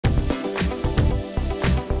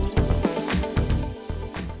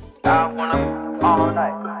I wanna all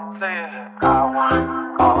night. Say it. I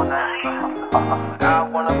wanna all night. I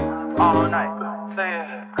wanna all night. Say it.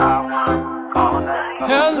 I wanna all night.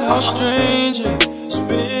 Hello, stranger. It's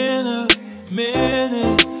been a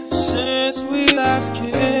minute since we last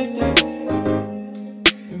kicked it.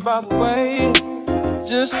 And by the way,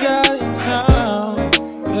 just got in town,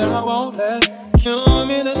 and I won't let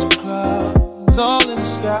cumulus clouds all in the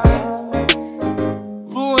sky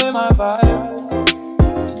ruin my vibe.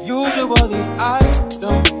 Usually I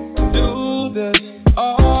don't do this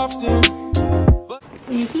often.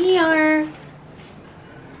 We're here.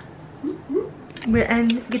 We're in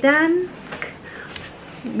Gdansk.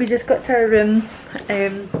 We just got to our room,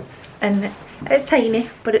 and it's tiny,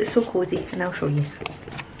 but it's so cozy, and I'll show you.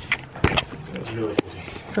 It's really cozy.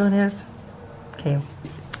 So there's Kyle,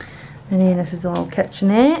 and then this is the little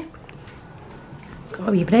kitchenette. Got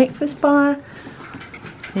a wee breakfast bar.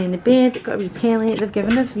 Then the bed, got a wee telly. They've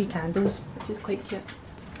given us wee candles, which is quite cute.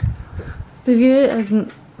 The view isn't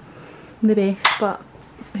the best, but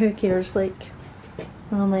who cares, like,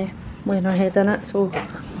 we're only laying our head in it, so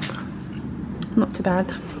not too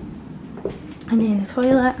bad. And then the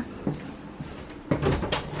toilet.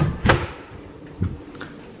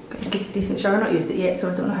 Got a good decent shower, not used it yet, so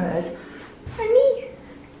I don't know how it is. Honey!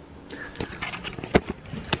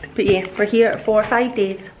 But yeah, we're here for 5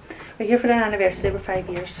 days. We're here for an anniversary, we're 5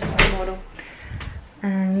 years tomorrow,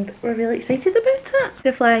 and we're really excited about it.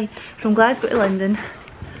 They fly from Glasgow to London,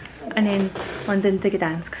 and then London to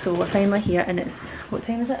Gdansk, so we're finally here, and it's, what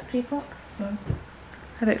time is it, 3 o'clock? No.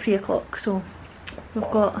 About 3 o'clock, so we've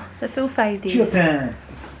got the full 5 days. Japan!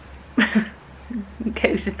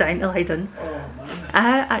 Kyle's just dying to lie down. Oh, man.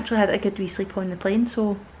 I actually had a good wee sleep on the plane,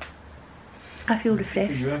 so I feel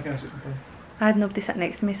refreshed. I had nobody sitting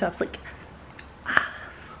next to me, so I was like,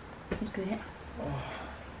 it was great. Oh.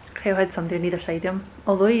 Kyle had somebody on either side of him,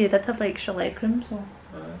 although he did have like extra leg room, so.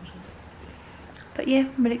 But yeah,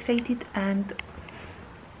 we're excited, and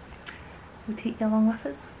we'll take you along with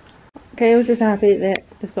us. Kyle's just happy that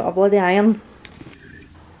he's got a bloody iron,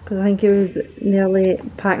 because I think he was nearly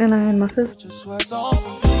packing an iron with us. Just what's on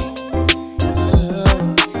for me.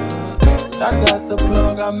 Yeah. I got the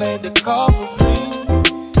plug, I made the call for me.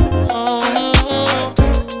 I'm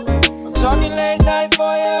talking late night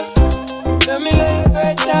for you. Let me lay a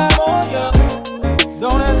great time on you.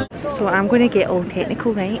 Don't hesitate. So I'm going to get all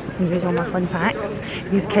technical, right, and use all my fun facts,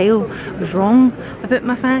 because Kyle was wrong about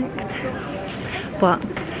my fact. But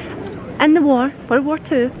in the war, World War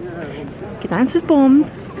II, Gdansk was bombed,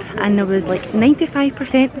 and there was like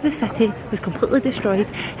 95% of the city was completely destroyed,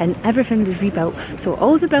 and everything was rebuilt. So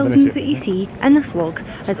all the buildings that you see in this vlog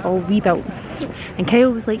is all rebuilt. And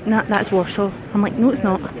Kyle was like, nah, that's Warsaw. I'm like, no, it's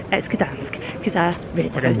not, it's Gdansk, because I read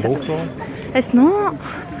about it. It's not.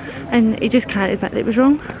 And he just can't admit that it was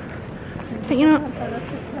wrong. But you know,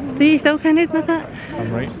 do you still can't admit it?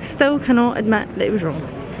 I'm right. Still cannot admit that it was wrong.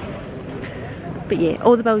 But yeah,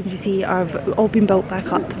 all the buildings you see have all been built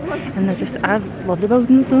back up, and they're just, I love the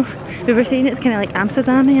buildings though. We were saying it's kind of like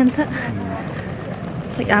Amsterdam-y, isn't it?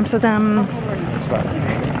 Like Amsterdam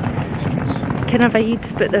kind of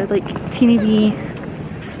vibes, but they're like teeny wee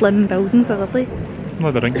slim buildings. They're lovely.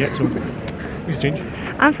 No, they didn't get so. It's change.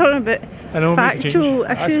 I'm talking about factual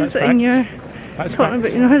issues, and you're talking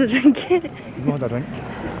about, you know how to drink it. You know how to drink.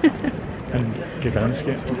 And Gdansk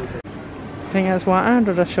it. I think that's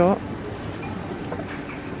water or a shot.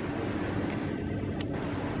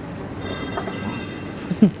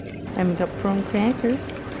 And we got prawn crackers.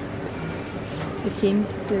 We came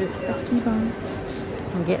to this bar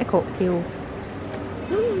and get a cocktail.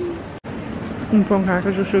 And prawn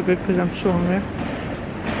crackers are so good because I'm so hungry.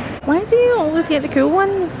 Why do you always get the cool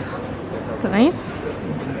ones? Is that nice?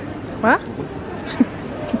 What?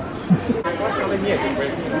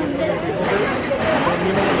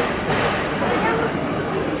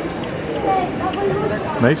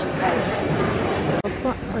 Nice.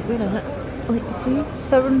 Like, where is it? Like, see,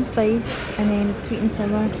 sour and spice, and then sweet and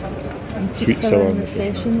sour, and sweet, sour and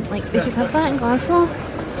refreshing. Like, they should have that in Glasgow,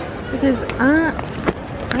 because I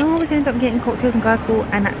always end up getting cocktails in Glasgow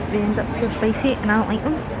and they end up pure spicy, and I don't like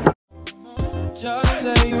them. Just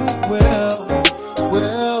say you will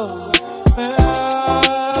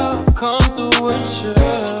come through and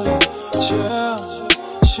chill.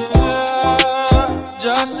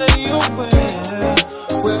 Just say you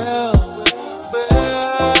will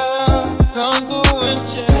come through and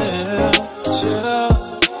chill.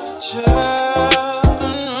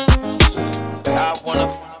 I wanna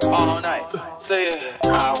all night. Say it.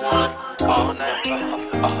 I wanna all night. I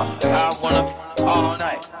wanna all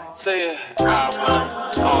night. Say it. I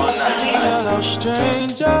wanna all night. Hello,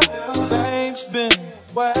 stranger. Fame's been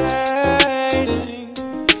waiting.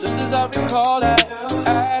 Just as I recall that,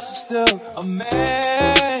 ass is still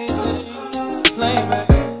amazing. Playing,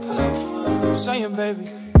 baby, I'm saying, baby,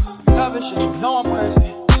 love it, shit, you know I'm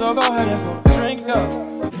crazy. So go ahead and put a drink up.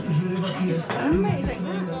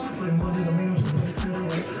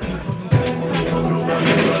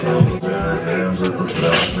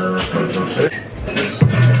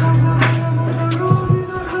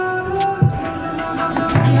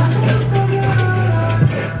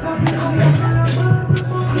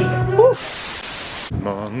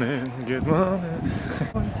 Good morning.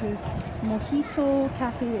 On to Mojito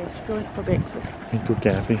Cafe restaurant for breakfast. Mojito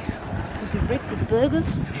Cafe. We'll do breakfast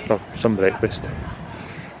burgers. Well, some breakfast.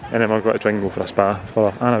 And then we've got to try and go for a spa for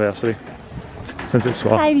our anniversary. Since it's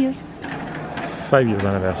what? 5 years. 5 years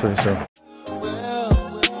anniversary, so.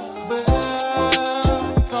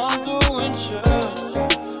 Come through and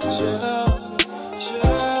chill out,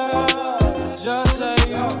 just say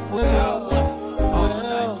you will.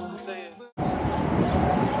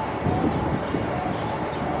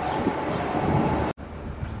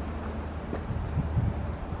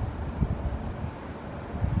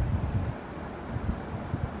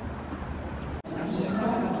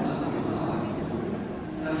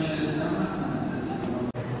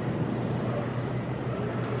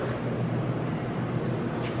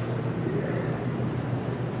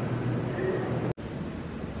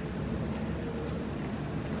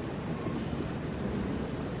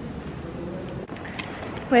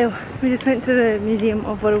 Well, we just went to the Museum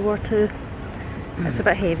of World War II. It's a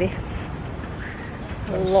bit heavy.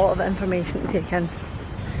 A lot of information to take in.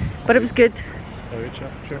 But it was good. It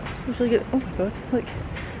was really good. Oh my god, look.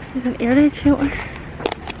 There's an air raid shelter. Look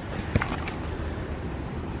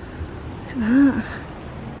at that.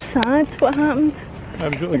 Sad what happened.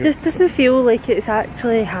 It just doesn't feel like it's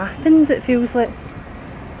actually happened. It feels like,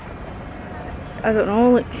 I don't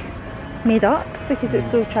know, like made up because it's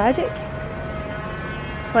so tragic.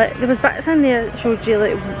 Like there was bits in there that showed you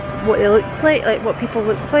like what they looked like what people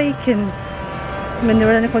looked like, and when they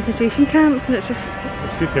were in the concentration camps, and it's just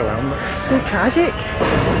It's good to learn that. so tragic.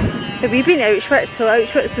 But we've been to Auschwitz, so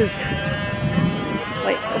Auschwitz was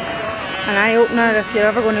like an eye opener. If you're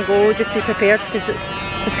ever going to go, just be prepared, because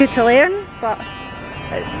it's good to learn, but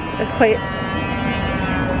it's quite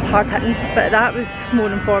hard hitting. But that was more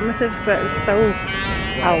informative, but it was still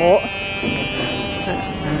a lot.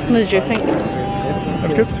 What did you think? It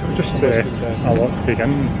was good. It was just a lot to take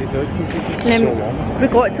in. So long. We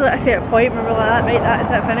got to like a certain point where we were like, right, that's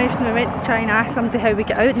it, finished, and we went to try and ask somebody how we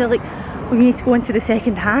get out, and they're like, well, you need to go into the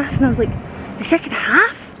second half, and I was like, the second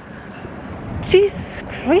half? Jesus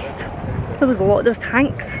Christ. There was a lot, there was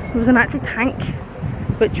tanks, there was an actual tank,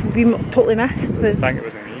 which we totally missed. The tank it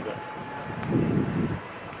wasn't me, but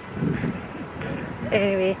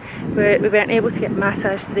Anyway, we weren't able to get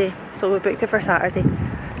massage today, so we booked it for Saturday,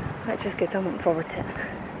 which is good. I'm looking forward to it.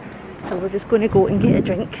 So we're just going to go and get a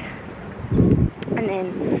drink, and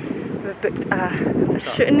then we've booked a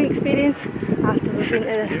shooting experience after we've been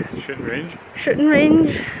to the shooting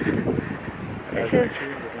range,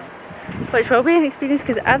 which will be an experience,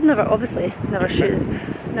 because I've obviously never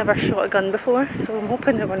shot a gun before, so I'm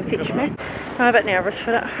hoping they're going to teach me. I'm a bit nervous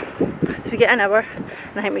for it. So we get an hour,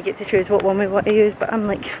 and I think we get to choose what one we want to use, but I'm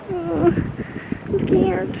like, oh, I'm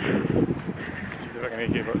scared.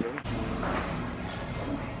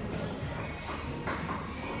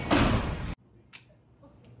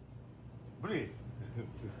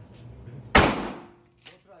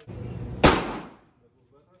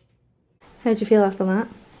 How'd you feel after that?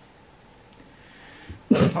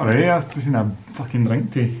 alright, I just seen a fucking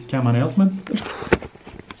drink to calm my nerves, man.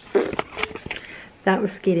 That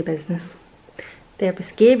was scary business. That was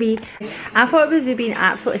scary. I thought we would have been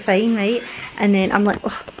absolutely fine, right? And then I'm like,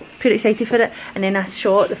 oh, pure excited for it. And then I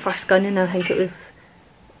shot the first gun, and I think it was...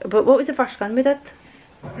 But what was the first gun we did?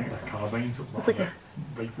 I think it was a carbine, so it was like a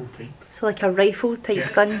rifle type. So like a rifle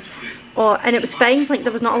type gun. Oh, and it was fine, like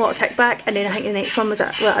there was not a lot of kickback. And then I think the next one was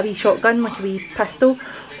a wee shotgun, like a wee pistol.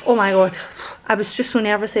 Oh my god, I was just so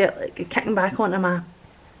nervous at like kicking back onto my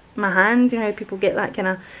hand. You know how people get that kind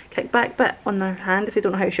of kickback bit on their hand if they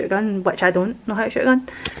don't know how to shoot a gun, which I don't know how to shoot a gun.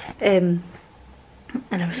 And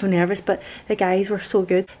I was so nervous, but the guys were so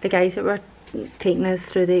good. The guys that were taking us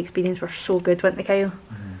through the experience were so good, weren't they, Kyle?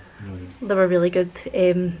 They were really good.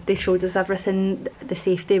 They showed us everything. The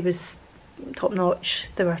safety was top notch.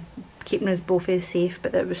 They were keeping us both as safe,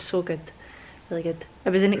 but it was so good, really good. It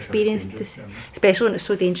was an experience, especially when it's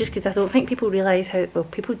so dangerous, because I don't think people realise how, well,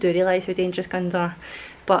 people do realise how dangerous guns are,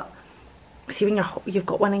 but see when you've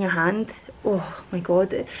got one in your hand, oh my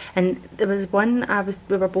god. And there was one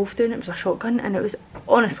we were both doing, it was a shotgun, and it was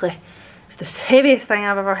honestly the heaviest thing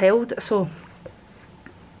I've ever held, so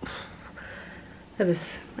it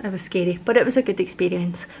was scary, but it was a good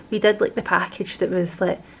experience. We did like the package that was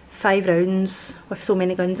like 5 rounds with so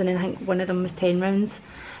many guns, and then I think one of them was 10 rounds,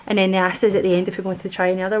 and then they asked us at the end if we wanted to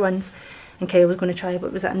try any other ones, and Kyle was going to try,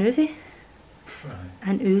 but was it an Uzi?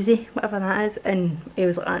 An Uzi, whatever that is, and he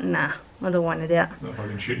was like, nah, I don't want to do it. Not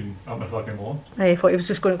fucking shooting up my fucking lawn. I thought he was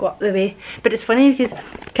just going to go up the way. But it's funny because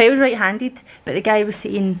Kyle's right-handed, but the guy was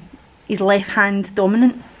saying he's left-hand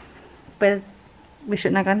dominant with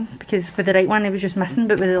shooting a gun, because with the right one he was just missing,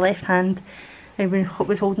 but with the left hand, and when he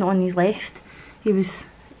was holding it on his left, he was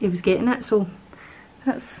getting it. So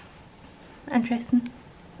that's interesting.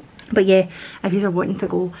 But yeah, if you're wanting to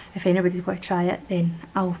go, if anybody's want to try it, then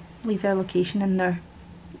I'll leave their location in their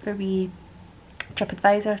wee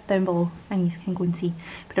TripAdvisor down below, and you can go and see.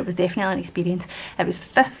 But it was definitely an experience. It was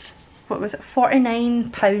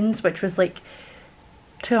 £49, which was like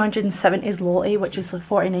 270 zloty, which is like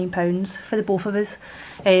 £49 for the both of us.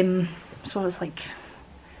 So it was like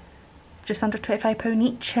just under £25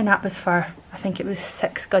 each, and that was for, I think it was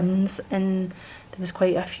 6 guns, and there was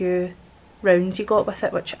quite a few rounds you got with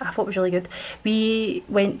it, which I thought was really good. We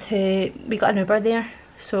got an Uber there,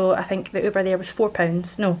 so I think the Uber there was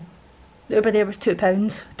 £4. No, the Uber there was £2.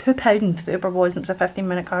 £2 the Uber was, and it was a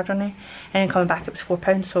 15-minute car journey, and then coming back it was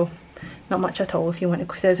 £4, so not much at all if you want to,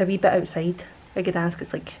 because there's a wee bit outside at Gdansk.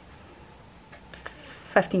 It's like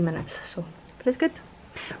 15 minutes, so, but it's good.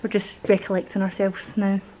 We're just recollecting ourselves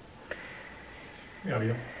now. Yeah,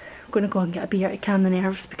 yeah. I'm going to go and get a beer to calm the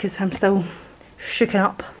nerves, because I'm still shooken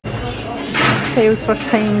up. Kyle's first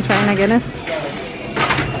time trying a Guinness.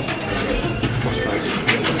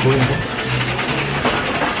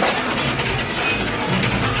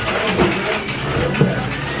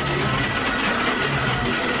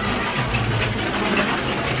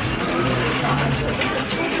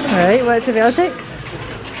 Alright, what's the verdict?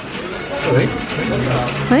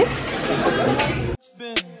 Nice?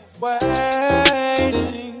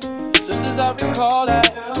 Waiting, just as I recall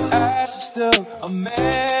that ass is still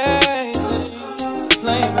amazing.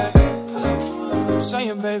 Playing baby,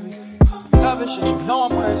 saying baby, love it, shit, you know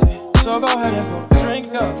I'm crazy. So go ahead and put a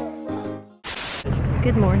drink up.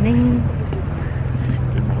 Good morning.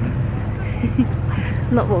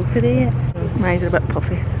 Not walked today yet. My eyes are a bit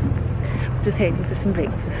puffy. We're just heading for some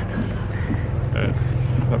breakfast.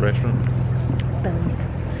 What restaurant? Billy's.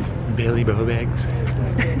 Bailey Bow Bags.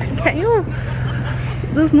 Kyle,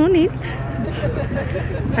 there's no need.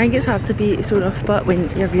 I think it's hard to be so rough, but when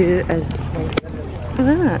your view is like, look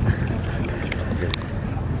at that.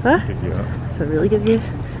 Huh? It's a really good view.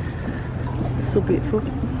 It's so beautiful.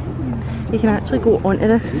 You can actually go onto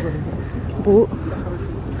this boat,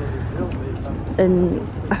 and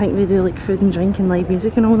I think they do like food and drink and live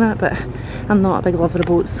music and all that, but I'm not a big lover of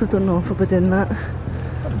boats, so I don't know if I'll be doing that.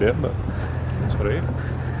 I'm dead, but it's alright.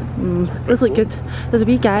 It's like good. There's a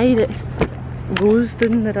wee guy that rows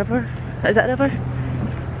down the river. Is that a river?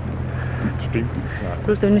 Stream.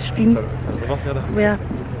 Goes down the stream with a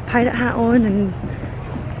pirate hat on, and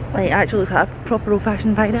like actually looks like a proper old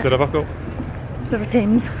fashioned pirate. What's the river called? River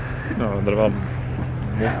Thames. No, the river.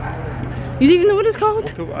 You don't even know what it's called?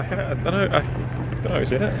 I don't know how to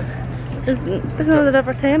say it. Isn't it the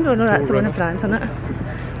River Thames? Oh no, that's the one in France, isn't it?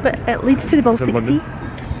 But it leads to the Baltic Sea.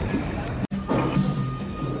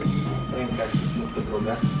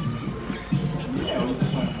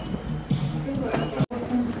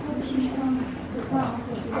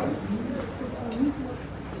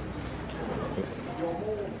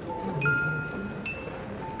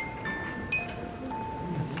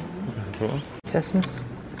 Christmas.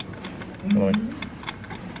 Really?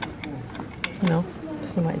 No,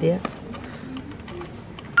 just no idea.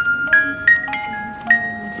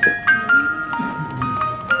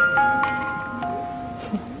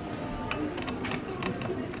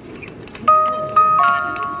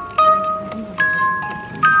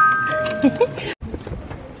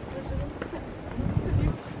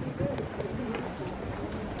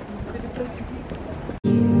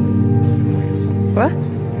 What?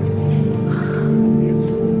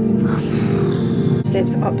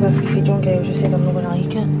 Steps up this cathedral, and Kyle just said I'm not going to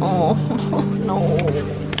like it. Oh, no.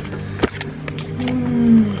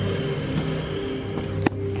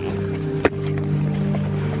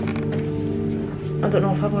 I don't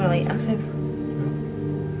know if I'm going to like it.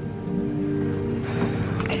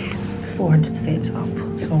 Okay, it's 400 steps up,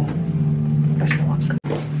 so wish me luck.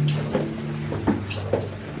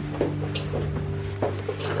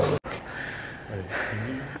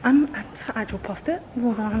 I'm actually puffed it,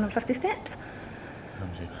 more than 150 steps.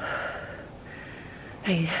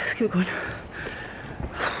 Hey, let's keep it going.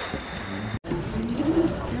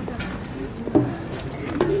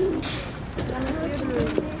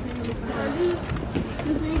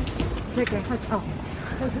 Oh.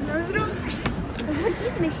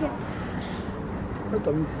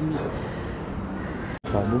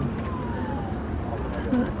 Salmon.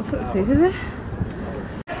 What excited me?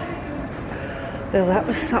 Well, that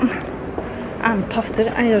was something. I'm puffed out.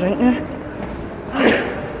 I need a drink now.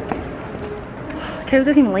 Kyle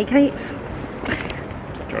doesn't even like heights.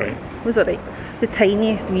 Alright. Was it right? It's the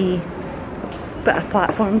tiniest wee bit of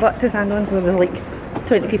platform but to stand on, so there was like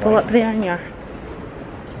 20 people up there and you're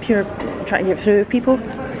pure trying to get through people.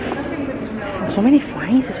 And so many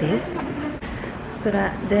flies as well. We're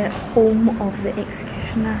at the home of the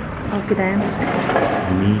executioner of Gdansk.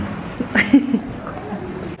 Me.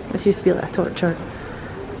 This used to be like a torture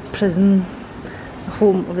prison, the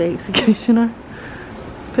home of the executioner.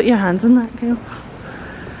 Put your hands on that, Kyle.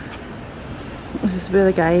 This is where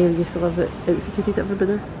the guy who used to live that executed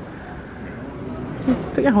everybody.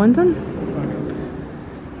 Put your hands on.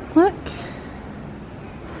 Look.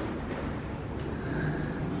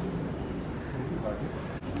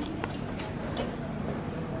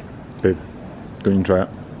 Babe, don't even try it.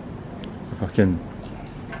 Fucking.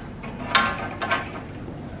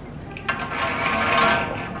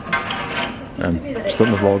 Stop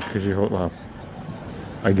the vlog because you hope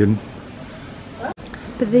again.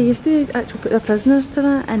 But they used to actually put their prisoners to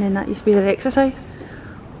that, and then that used to be their exercise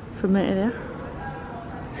from there to there.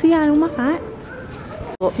 See, I know my facts.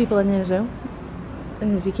 A lot of people in there as well,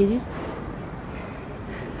 in the wee cages.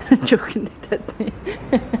 I'm joking, they did.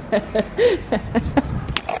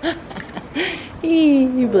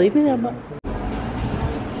 You believe me there, but.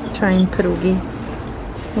 Trying pierogi,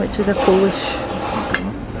 which is a Polish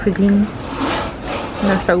cuisine. And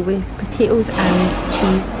they're filled with potatoes and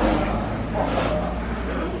cheese.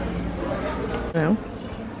 Well,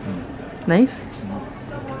 nice.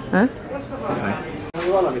 Huh?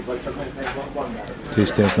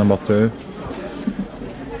 Taste test number 2.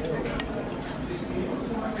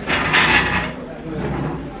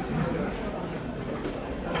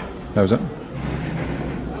 How's it?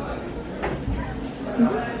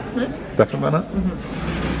 Different than it?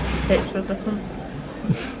 Texture different.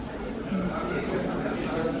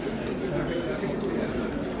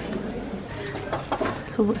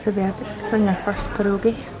 So what's the verdict on your first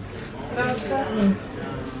pierogi?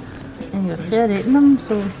 And you're fair eating them,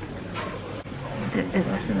 so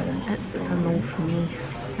it's a no for me.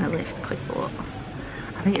 I left quite a lot.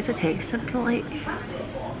 I think it's a texture I don't like.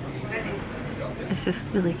 It's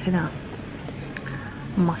just really kind of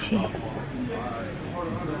mushy.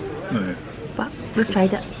 No. But we've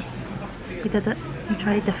tried it. We did it. We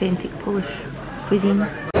tried the authentic Polish cuisine.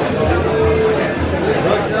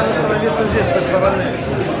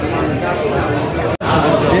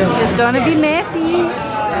 It's gonna be messy.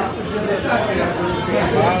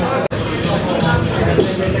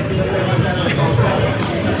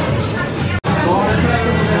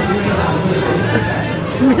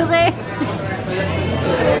 Really?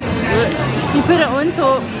 You put it on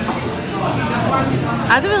top.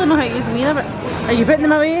 I don't really know how to use them either, but are you putting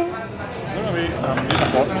them away?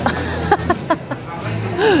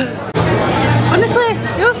 Honestly,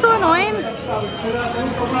 you're so annoying.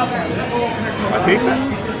 I taste it.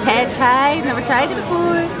 Head tied, never tried it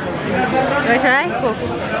before. You wanna try? Go.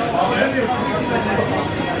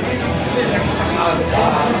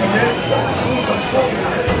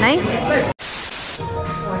 Nice.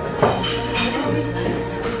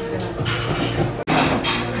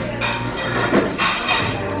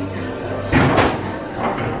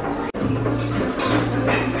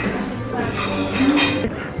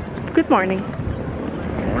 Good morning.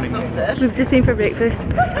 Morning. We've just been for breakfast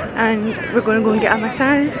and we're going to go and get a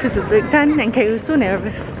massage because we're booked in, and Kyle's so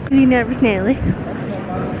nervous. Are you nervous, Nelly?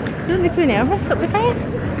 You don't need to be nervous, it'll be fine.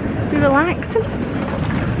 Be relaxing.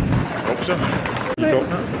 Hope so. Can you talk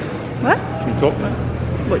now? What? Can you talk now?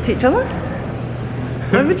 What, to each other?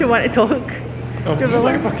 Why would you want to talk? Oh, You're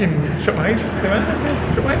like I fucking shut my eyes for a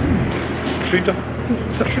minute. Shut my eyes and stranger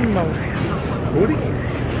touching my body.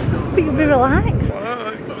 But you'll be relaxed.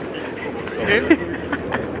 What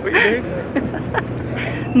are you doing?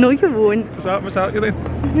 No, you won't. What's that you doing?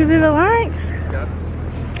 You'll be relaxed.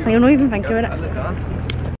 You'll not even think about it.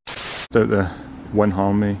 Out the One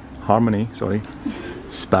Harmony,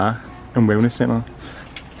 Spa and Wellness Centre.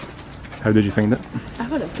 How did you find it? I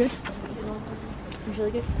thought it was good. It was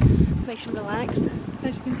really good. Makes you relaxed,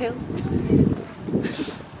 as you can tell.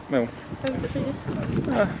 Well, How was it for you?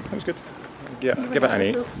 it was good. Yeah, give it an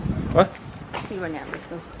 8. What? You were nervous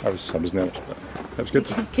though. I was nervous, but it was good.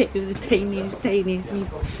 Get the tiniest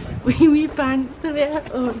wee pants to wear.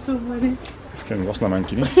 Oh, it's so funny. Fucking worse than a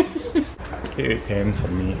mankini. 8 out of 10 for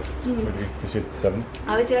me. Maybe you said 7.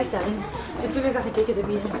 I would say a 7, just because I think it could have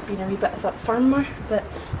been a wee bit firmer, but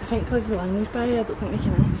I think because of the language barrier, I don't think they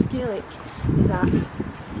can ask you like, is that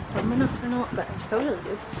firm enough or not, but it's still really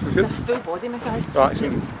good. It's a full body massage. Oh,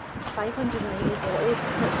 excellent. It was 580 zloty,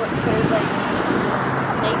 which works out like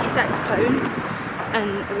 £96, and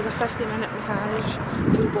it was a 50-minute massage,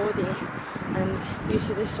 full body, and use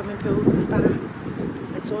of the swimming pool, spa,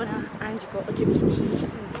 and sauna, and you got like a wee tea and a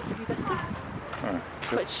wee biscuit,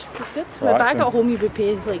 which was good. But back at home you would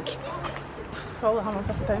pay like probably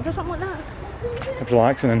 £150 or something like that. It was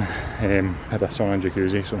relaxing and had a sauna and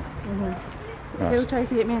jacuzzi, so Phil tries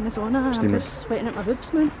to get me in the sauna and I'm just sweating at my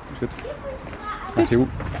boobs, man. It's good. I feel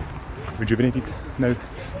rejuvenated now,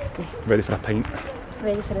 ready for a pint.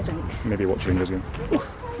 Ready for a drink. Maybe watch Rangers game.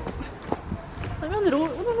 Let me on the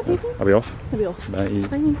road, let me on the people. Are we off? Are we off? Bye.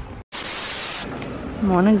 Bye.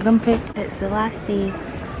 Morning, Grumpy. It's the last day.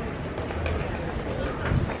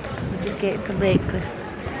 We're just getting some breakfast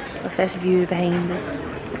with this view behind us.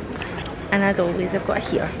 And as always, I've got a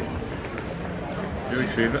heater. Really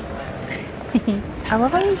favourite? I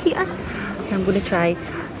love a wee heater. I'm going to try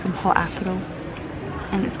some hot Aperol.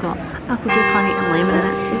 And it's got apple juice, honey and lemon in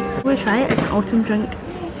it. I'm going to try it. It's an autumn drink.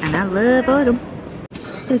 And I love autumn.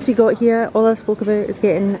 Since we got here, all I spoke about is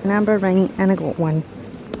getting an amber ring, and I got one.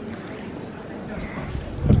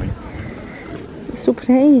 It's so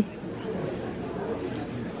pretty.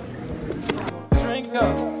 Drink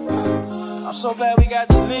up. I'm so glad we got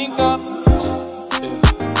to link up. Yeah.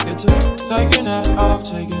 Get to taking that off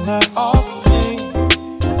of me.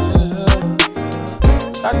 Yeah.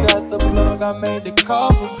 I got the plug, I made the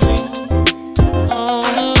call for me.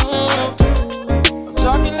 I'm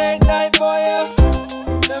talking late night, boy.